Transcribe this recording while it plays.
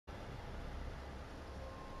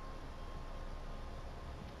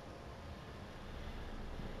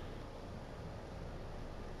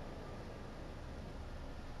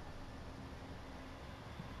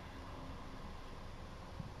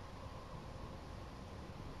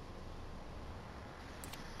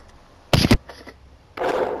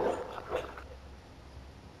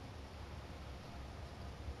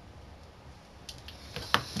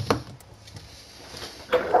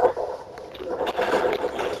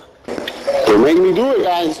Don't make me do it,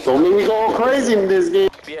 guys. Don't make me go all crazy in this game.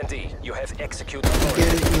 BND, you have executed.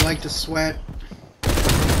 Get it? You like to sweat.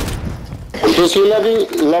 I'm just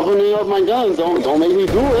leveling up my guns. Don't make me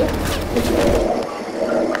do it.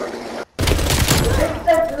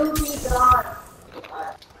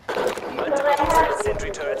 Multiple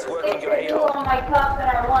sentry turrets working your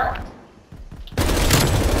AO.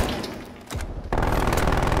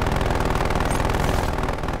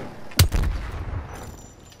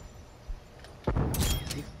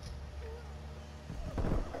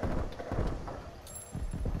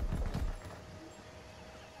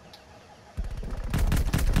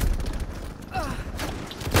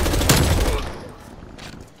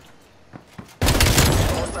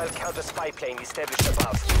 Hostile counter spy plane established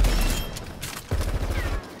above.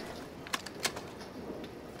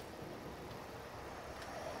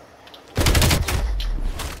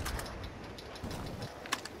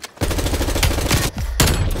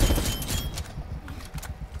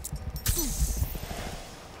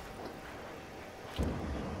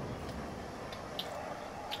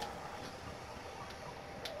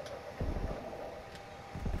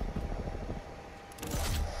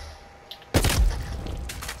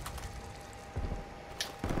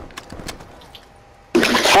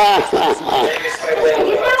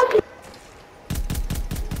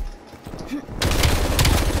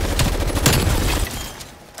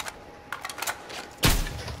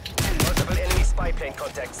 Multiple enemy spy plane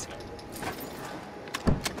contacts.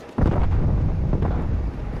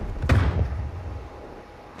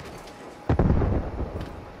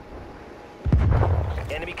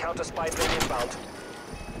 Enemy counter spy plane inbound.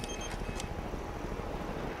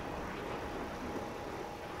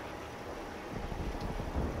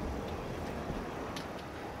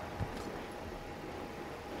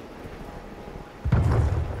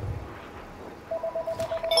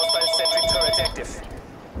 Hostile sentry turret active.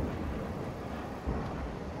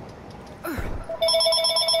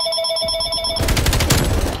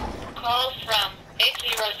 Call from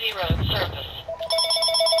 800 service.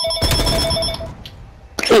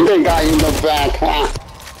 Hit that guy in the back, huh?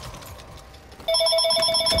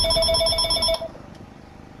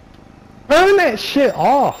 Turn that shit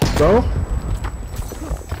off, bro. Hold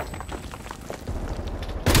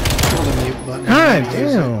the mute button. God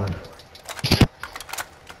damn.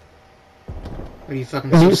 Are you fucking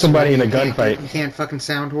Mute somebody in a gunfight. You can't fucking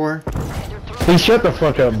sound whore. Hey, shut the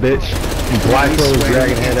fuck up, bitch. You black rose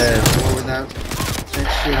dragon head ass. Without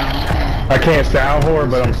that shit on. I can't sound whore,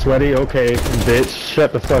 but I'm sweaty. Okay, bitch.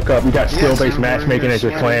 Shut the fuck up. You got skill-based sound whore, matchmaking you're as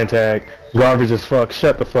your sweaty. clan tag. Garbage as fuck.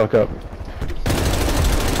 Shut the fuck up.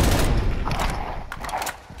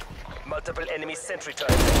 Multiple enemy sentry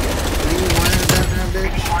turrets. Are you whining about now,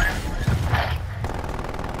 bitch?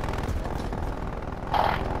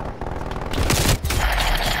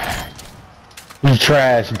 You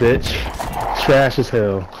trash, bitch. Trash as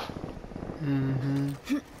hell. Coming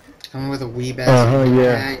with a weeb ass.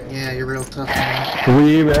 Yeah. Yeah, you're real tough, man.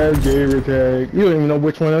 Weeb ass gamer tag. You don't even know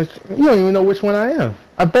which one. You don't even know which one I am.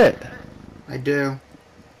 I bet. I do.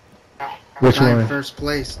 Which I'm one? first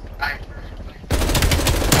place.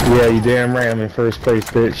 Yeah, you damn right. I'm in first place,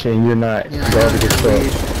 bitch, and you're not. Yeah, Garbage as you're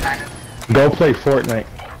fuck. Go play Fortnite.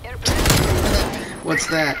 What's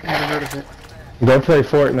that? Never heard of it. Go play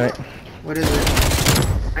Fortnite. What is it?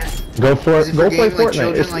 Go for Is it. it Go for play games like Fortnite.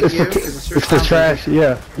 children like you? 'Cause it's It's for trash.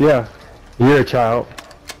 Yeah, yeah. You're a child.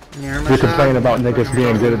 You're You're complaining about niggas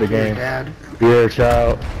being good at the game. Dad. You're a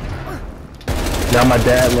child. Now my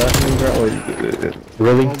dad left me, bro.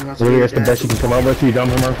 Really? Oh, must be Really? your That's the dad. best you can come up with? You dumb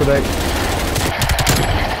hermaphrodite?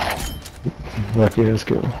 Lucky, that's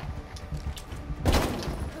cool.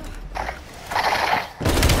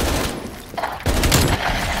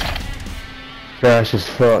 Trash as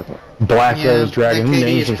fuck. Black Yeah, Rose Dragon. that Who KD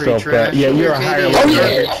names is himself pretty that? trash. Yeah, you're Your a higher KD is level.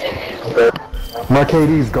 garbage. My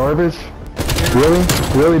KD's garbage? Really?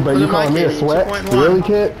 Really? But you Look at calling my me a KD, sweat? 2.1. Really,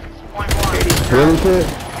 kid? Really, kid?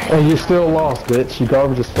 And you still lost, bitch. You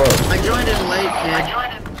garbage as fuck. I joined in late,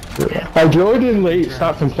 kid. I joined in late.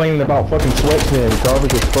 Stop complaining about fucking sweats, man.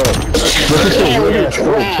 Garbage as fuck. Look at your weird ass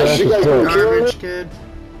throat. Trash You as guys are fuck. Garbage, kid.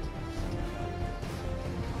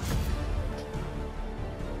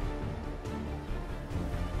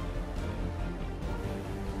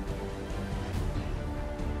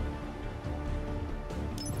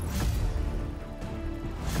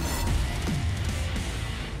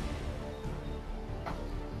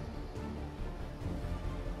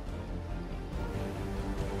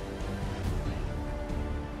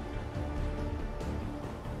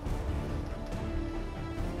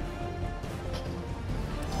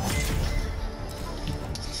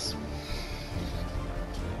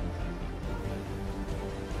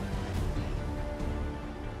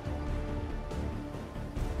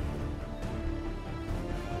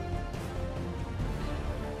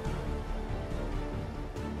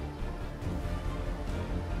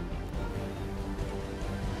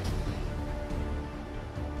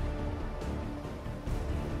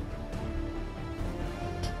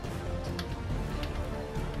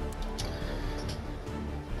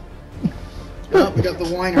 We got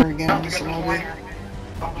the whiner again in this lobby.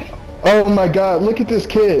 Oh my god, look at this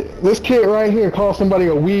kid. This kid right here calls somebody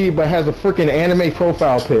a weeb but has a freaking anime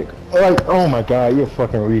profile pic. Like, oh my god, you're a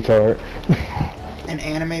fucking retard. An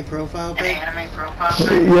anime profile pic?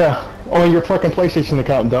 Yeah, on your fucking PlayStation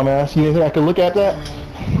account, dumbass. You think I could look at that?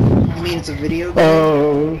 You mean it's a video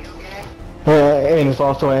game? And it's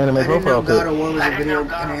also an anime profile pic. I didn't know God of War was a video,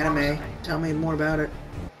 an anime. Tell me more about it.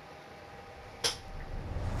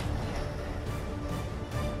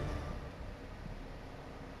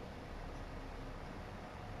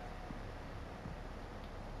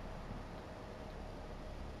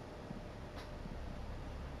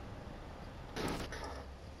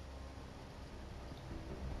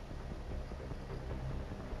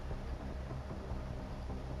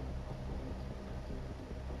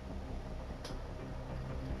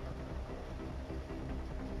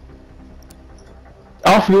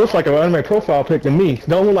 Also looks like an anime profile pic to me.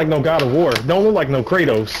 Don't look like no God of War. Don't look like no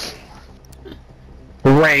Kratos.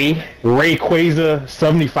 Rayquaza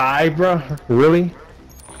 75, bro. Really?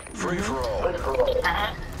 Free for all.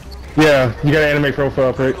 Yeah, you got an anime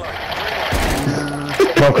profile pic.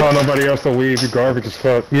 Don't call nobody else a weeb. You're garbage as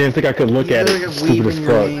fuck. You didn't think I could look at it? Stupid as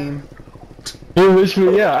fuck. You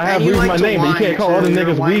literally, yeah, I have weeb in my name, but you can't call other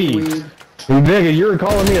niggas weeb. Nigga, you were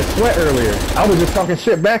calling me a sweat earlier. I was just talking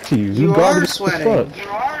shit back to you. You are sweating.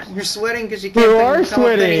 You're sweating because you can't come up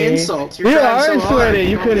with any insults. You're sweating.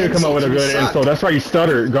 You couldn't even come up with a good insult. That's why you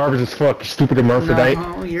stuttered. Garbage as fuck, you stupid hermaphrodite.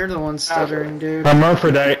 No, you're the one stuttering, dude.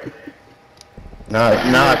 Hermaphrodite. Now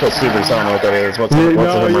I feel stupid. I don't know what that is. What's a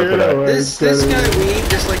hermaphrodite? This guy weeb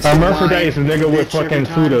just like hermaphrodite is a nigga with fucking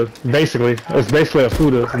fuda. Basically, it's basically a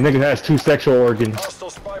fuda. A nigga has two sexual organs.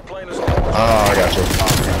 Oh, I got you.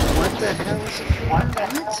 What the hell is it? What?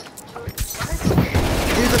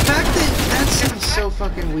 Dude, the fact that sounds so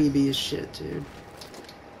fucking weeby as shit, dude.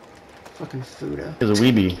 Fucking fuda. It's a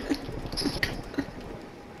weeby.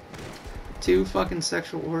 Two fucking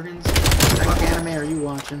sexual organs? What fuck anime are you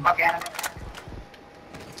watching?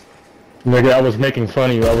 Nigga, I was making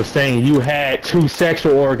fun of you. I was saying you had two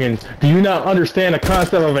sexual organs. Do you not understand the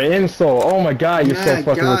concept of an insult? Oh my god, you're so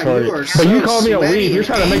fucking retarded. But you called me a weeb. You're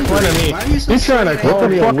trying to make fun of me. You're trying to call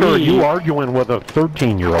me a weeb. What the fuck are you arguing with a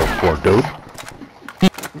 13-year-old for, dude?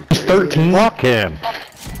 He's 13? Fuck him.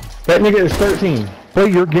 That nigga is 13. Play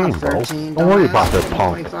your game, bro. Don't worry about that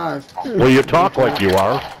punk. Well, you talk like you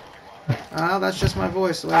are. Oh, that's just my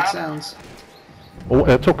voice, the way it sounds. Oh,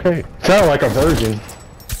 that's okay. Sound like a virgin.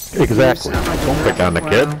 Exactly. Don't pick on the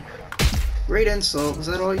kid. Great insult. Is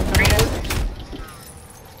that all you come up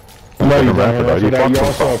with? No, you don't. You're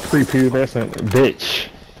also a prepubescent bitch.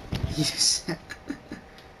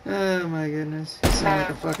 Oh my goodness. You sound like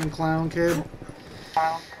a fucking clown kid.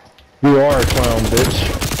 You are a clown, bitch.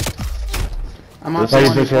 I'm also the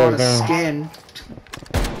one who bought a skin.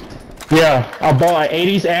 Yeah, I bought an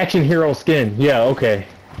 80s action hero skin. Yeah, okay.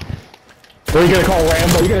 What are you gonna call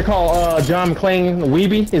Rambo? You gonna call John McClane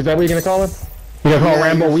Weeby? Is that what you're gonna call him? You gonna call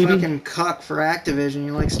Rambo you're Weeby? Fucking cuck for Activision.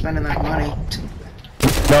 You like spending that money.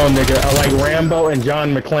 No, nigga. I like Rambo and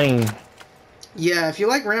John McClane. Yeah, if you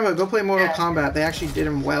like Rambo, go play Mortal Kombat. They actually did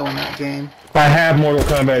him well in that game. I have Mortal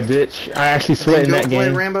Kombat, bitch. I actually sweat in that game. Go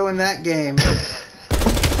play Rambo in that game.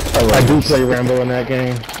 I do play Rambo in that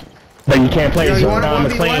game. But you can't play John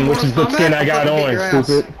McClane, which is the skin I got on,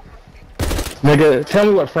 stupid. Nigga, tell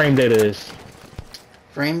me what frame data is.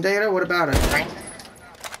 Frame data? What about it?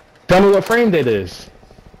 Tell me what frame data is.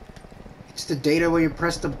 It's the data where you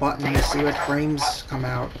press the button to see what frames come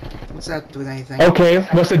out. What's that do with anything? Okay,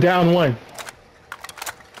 what's the down one?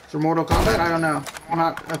 For Mortal Kombat? I don't know. I'm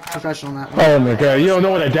not a professional in that one. Oh my god, you don't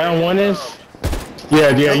know what a down one is? Yeah,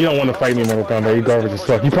 you don't want to fight me in Mortal Kombat, you garbage as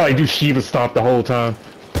fuck. You probably do Shiva Stomp the whole time.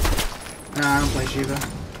 Nah, I don't play Shiva.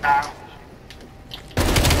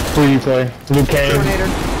 Who do you play? Liu Kang? Terminator.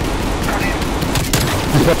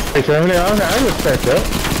 Terminator? I respect that.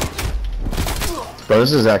 Bro,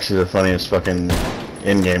 this is actually the funniest fucking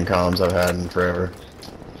in-game comms I've had in forever.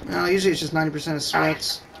 No, usually it's just 90% of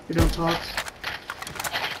sweats. You don't talk.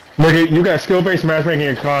 Nigga, you got skill-based matchmaking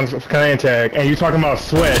in your clan tag, and you talking about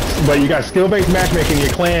sweats, but you got skill-based matchmaking in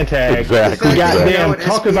your clan tag. Exactly. You goddamn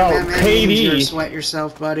talk about KD. Sweat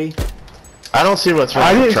yourself, buddy. I don't see what's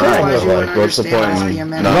wrong with trying, but like, what's the point in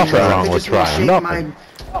not Nothing wrong with trying. Nothing.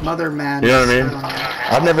 Mother man. You know what I mean?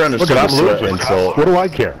 I've never understood the sweat insult. What do I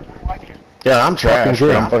care? Yeah, I'm trash,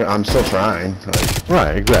 but I'm still trying. Like,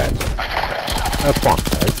 right, exactly. That's fun,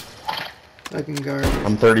 right? Fucking garbage.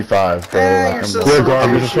 I'm 35, bro. Hey, you're so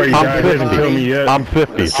garbage. I'm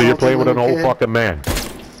 50, so you're playing with an old fucking man.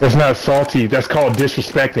 That's not salty. That's called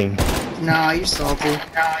disrespecting. Nah, you're salty.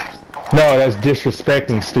 No, that's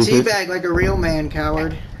disrespecting, stupid. Teabag like a real man,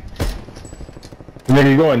 coward. Nigga,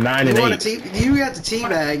 you're going 9 and 8. You got the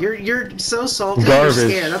teabag. You're so salty. Garbage. You're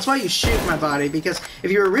scared. That's why you shoot my body. Because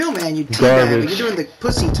if you're a real man, you teabag. But you're doing the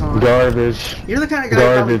pussy taunt. Garbage. You're the kind of guy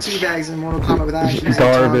who probably teabags in Mortal Kombat with actions.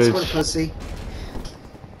 Garbage. What a pussy.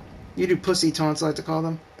 You do pussy taunts, I like to call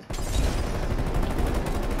them.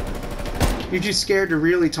 You're too scared to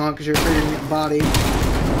really taunt because you're afraid of your body.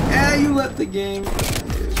 Ah, you left the game.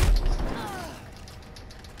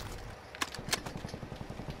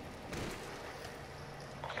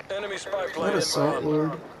 Enemy spy plane What a salt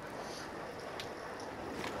lord.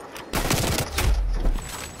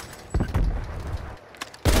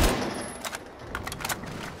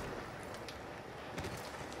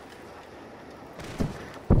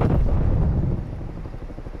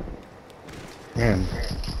 Man.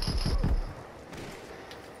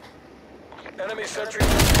 Enemy sentry.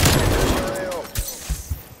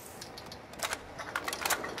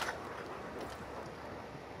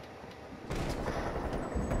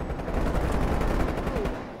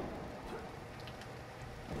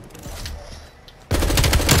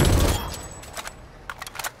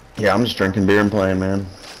 Yeah, I'm just drinking beer and playing, man.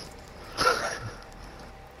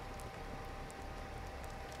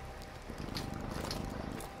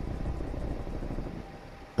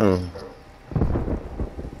 Oh.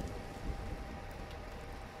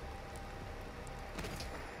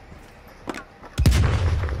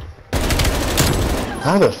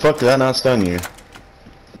 How the fuck did that not stun you?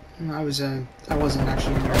 I wasn't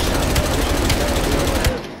actually in your shot.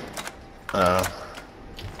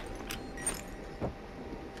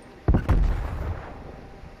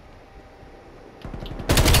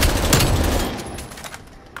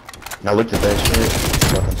 I looked at that shit,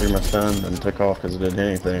 fucking threw my stun, and took off because it didn't do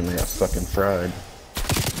anything. They got fucking fried.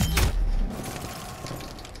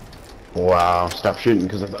 Wow, stop shooting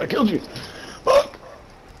because I thought I killed you. Fuck!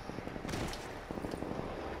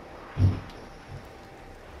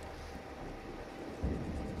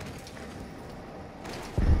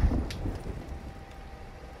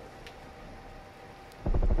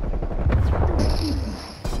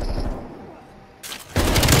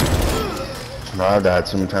 I've died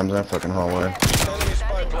so many times in that fucking hallway. Enemy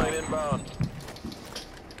spy plane inbound.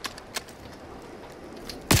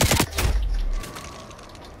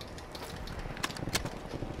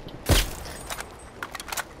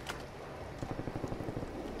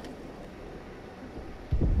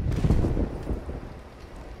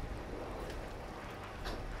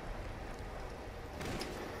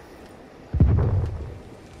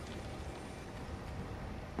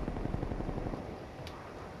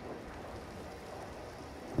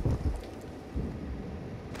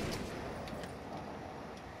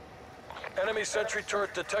 Enemy sentry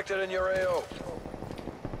turret detected in your AO.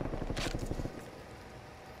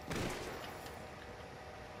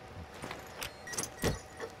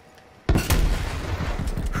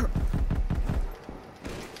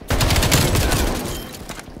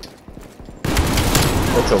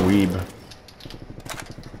 What's a weeb?